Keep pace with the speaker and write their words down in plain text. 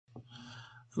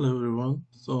Hello everyone.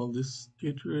 So this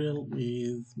tutorial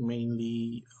is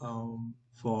mainly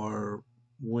for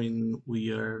when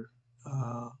we are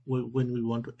when we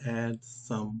want to add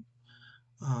some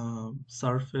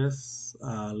surface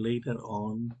later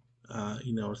on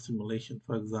in our simulation.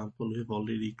 For example, we have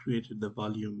already created the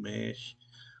volume mesh,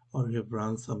 or we have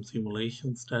run some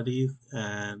simulation studies,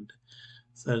 and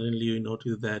suddenly we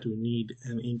notice that we need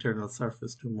an internal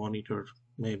surface to monitor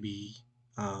maybe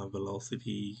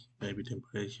velocity, maybe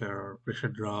temperature or pressure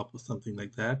drop or something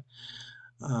like that.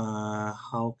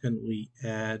 How can we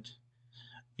add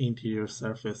interior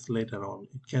surface later on?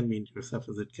 It can be interior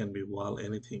surface, it can be wall,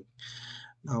 anything.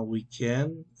 Now we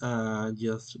can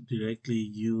just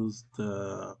directly use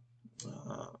the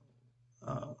uh,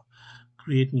 uh,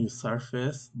 create new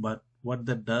surface, but what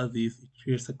that does is it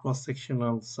creates a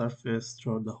cross-sectional surface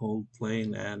throughout the whole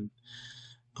plane, and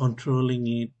controlling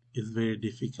it is very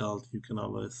difficult. You can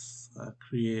always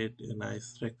create a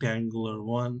nice rectangular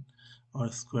one or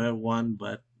a square one,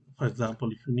 but for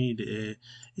example, if you need a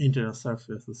internal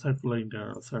surface, a circular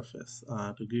internal surface,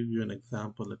 to give you an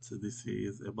example, let's say this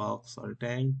is a box or a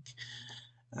tank,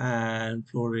 and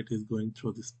flow rate is going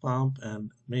through this pump, and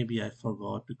maybe I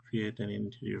forgot to create an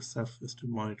interior surface to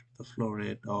monitor the flow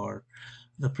rate or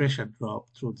the pressure drop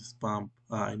through this pump.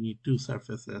 I need two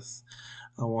surfaces.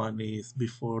 One is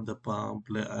before the pump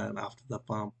and after the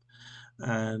pump,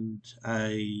 and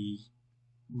I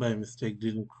by mistake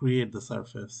didn't create the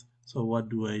surface. So what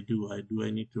do? I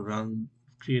need to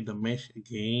create the mesh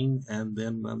again and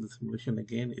then run the simulation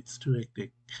again. It's too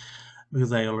hectic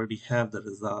because I already have the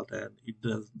result, and it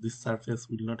does this surface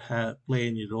will not have play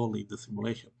any role in the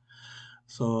simulation.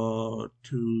 So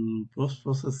to post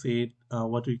process it,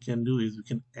 what we can do is we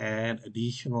can add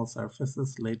additional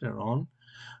surfaces later on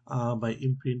by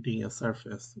imprinting a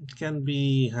surface. It can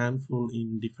be handful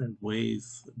in different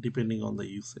ways depending on the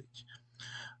usage.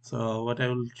 So what I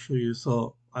will show you,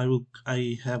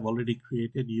 I have already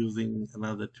created using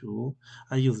another tool.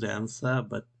 I used ANSA,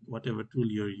 but whatever tool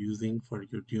you're using for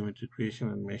your geometry creation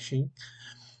and meshing.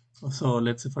 So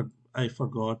let's say I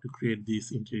forgot to create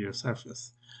this interior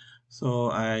surface.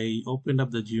 So I opened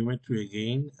up the geometry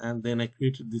again, and then I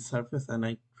created this surface, and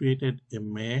I created a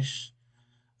mesh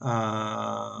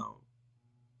uh,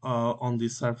 on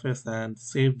this surface and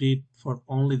saved it for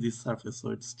only this surface. So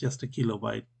it's just a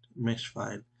kilobyte mesh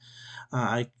file.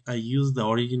 I used the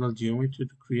original geometry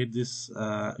to create this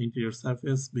interior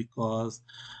surface because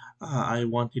I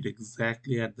want it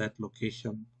exactly at that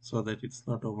location so that it's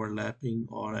not overlapping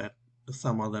or at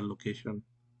some other location.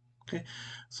 Okay,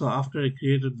 so after I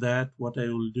created that, what I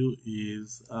will do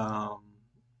is I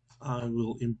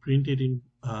will imprint it in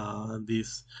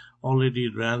this already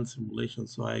ran simulation.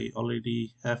 So I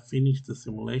already have finished the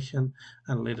simulation,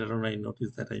 and later on I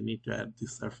noticed that I need to add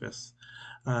this surface.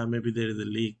 Maybe there is a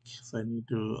leak, so I need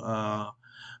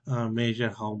to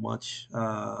measure how much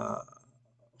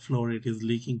flow rate is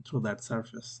leaking through that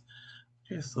surface.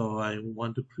 Okay, so I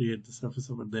want to create the surface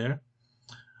over there.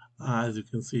 As you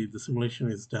can see, the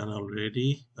simulation is done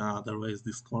already. Otherwise,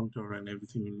 this contour and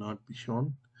everything will not be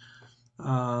shown.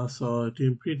 So to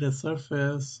imprint a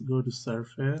surface, go to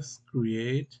Surface,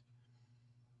 Create,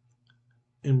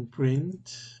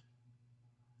 Imprint,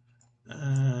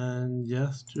 and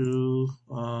just to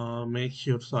make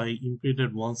sure, so I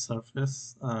imprinted one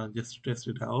surface just to test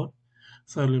it out.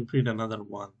 So I'll imprint another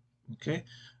one. Okay,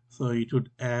 so it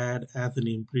would add as an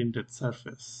imprinted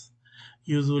surface.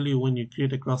 Usually when you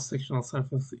create a cross-sectional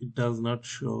surface, it does not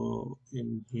show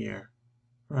in here,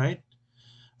 right?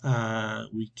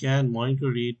 We can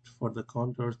monitor it for the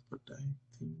contours, but I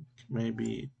think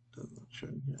maybe it does not show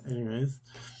in here. Anyways,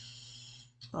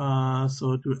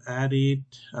 so to add it,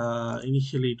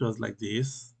 initially it was like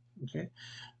this. Okay,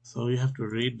 so you have to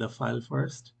read the file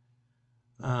first.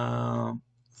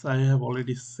 So I have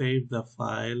already saved the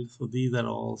file. So these are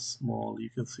all small. You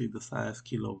can see the size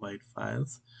kilobyte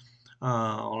files.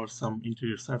 Or some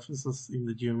interior surfaces in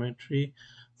the geometry.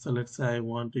 So let's say I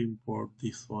want to import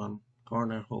this one,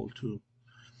 corner hole 2.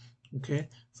 Okay,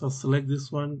 so select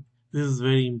this one. This is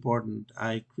very important.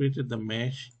 I created the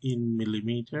mesh in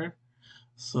millimeter.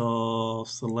 So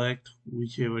select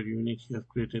whichever unit you have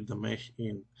created the mesh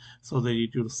in so that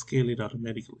it will scale it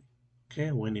automatically.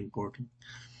 Okay, when importing.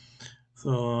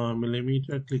 So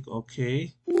millimeter, click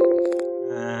OK.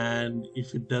 And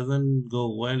if it doesn't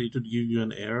go well, it would give you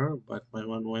an error, but my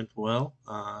one went well.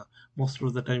 Most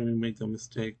of the time we make the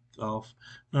mistake of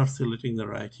not selecting the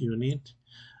right unit,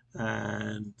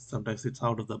 and sometimes it's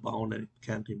out of the bound and it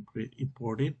can't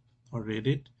import it or read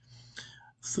it.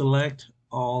 Select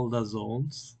all the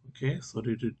zones, okay, so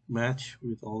that it match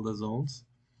with all the zones.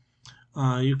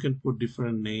 You can put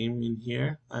different name in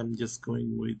here. I'm just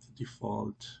going with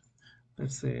default.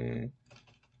 Let's say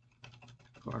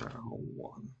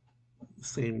one,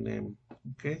 same name.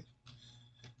 Okay,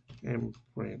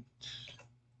 imprint,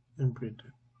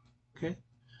 imprinted. Okay,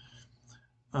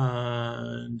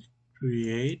 and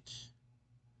create.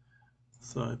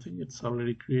 So I think it's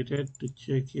already created. To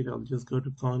check it, I'll just go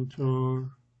to contour,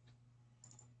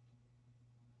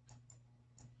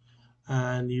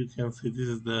 and you can see this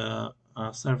is the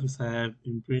surface I have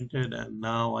imprinted, and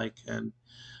now I can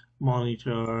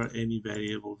monitor any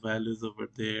variable values over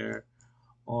there,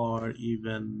 or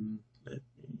even let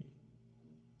me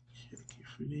check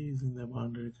if it is in the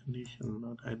boundary condition or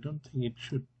not. I don't think it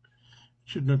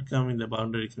should not come in the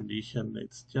boundary condition.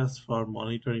 It's just for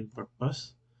monitoring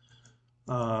purpose.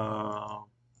 Uh,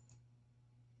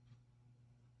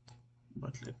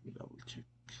 but let me double check.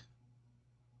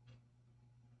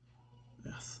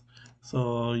 Yes.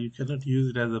 So you cannot use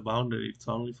it as a boundary. It's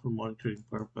only for monitoring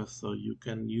purpose. So you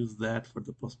can use that for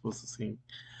the post-processing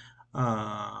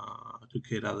to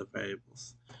create other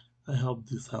variables. I hope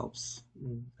this helps.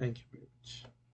 Thank you very much.